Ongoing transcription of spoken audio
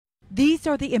These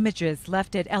are the images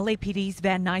left at LAPD's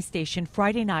Van Nuys station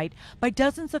Friday night by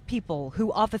dozens of people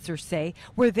who officers say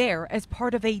were there as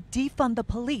part of a defund the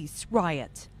police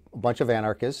riot. A bunch of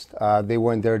anarchists. They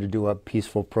weren't there to do a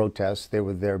peaceful protest. They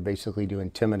were there basically to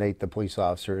intimidate the police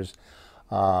officers.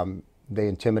 They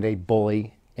intimidate,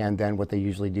 bully, and then what they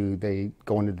usually do, they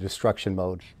go into destruction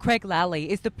mode. Craig Lally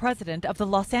is the president of the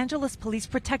Los Angeles Police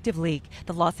Protective League,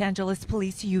 the Los Angeles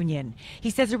Police Union. He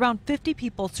says around 50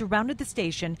 people surrounded the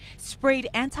station, sprayed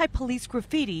anti-police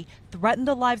graffiti, threatened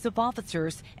the lives of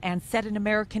officers, and set an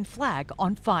American flag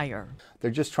on fire. They're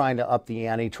just trying to up the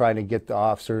ante, trying to get the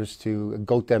officers to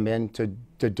goat them into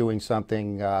doing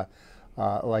something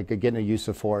like getting a use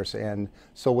of force. And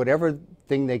so whatever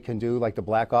thing they can do, like the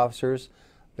black officers,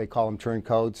 they call them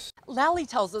turncoats. Lally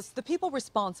tells us the people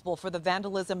responsible for the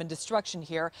vandalism and destruction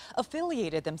here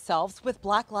affiliated themselves with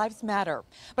Black Lives Matter.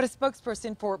 But a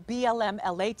spokesperson for BLM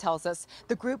LA tells us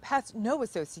the group has no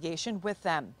association with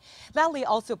them. Lally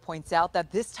also points out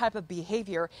that this type of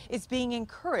behavior is being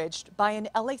encouraged by an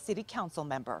LA City Council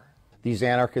member. These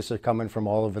anarchists are coming from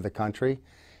all over the country.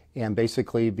 And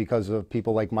basically because of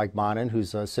people like Mike Bonin,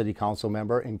 who's a city council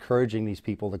member, encouraging these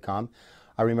people to come.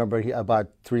 I remember about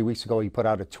 3 weeks ago, he put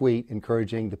out a tweet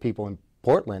encouraging the people in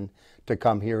Portland to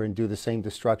come here and do the same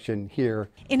destruction here.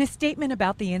 In a statement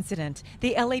about the incident,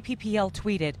 the LAPPL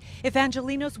tweeted, "If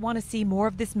Angelinos want to see more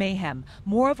of this mayhem,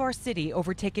 more of our city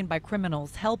overtaken by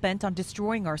criminals hell-bent on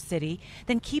destroying our city,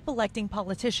 then keep electing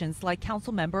politicians like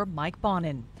Councilmember Mike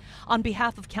Bonin." On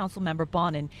behalf of Councilmember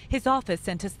Bonin, his office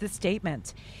sent us this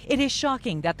statement. "It is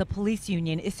shocking that the police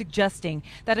union is suggesting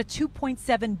that a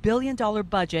 $2.7 billion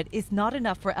budget is not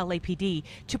enough for LAPD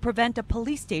to prevent a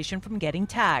police station from getting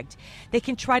tagged. They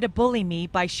can try to bully me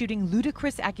by shooting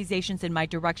ludicrous accusations in my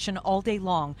direction all day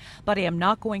long, but I am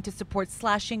not going to support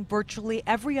slashing virtually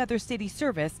every other city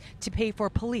service to pay for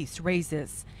police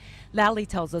raises." Lally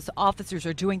tells us officers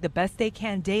are doing the best they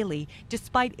can daily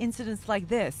despite incidents like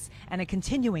this and a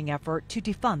continuing effort to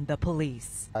defund the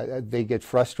police. They get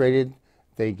frustrated.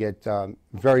 They get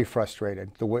very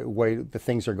frustrated the way the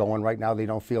things are going right now. They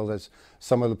don't feel that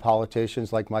some of the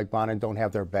politicians like Mike Bonin don't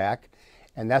have their back.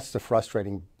 And that's the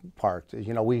frustrating part.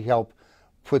 You know, we help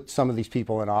put some of these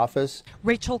people in office.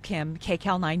 Rachel Kim,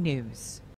 KCAL 9 News.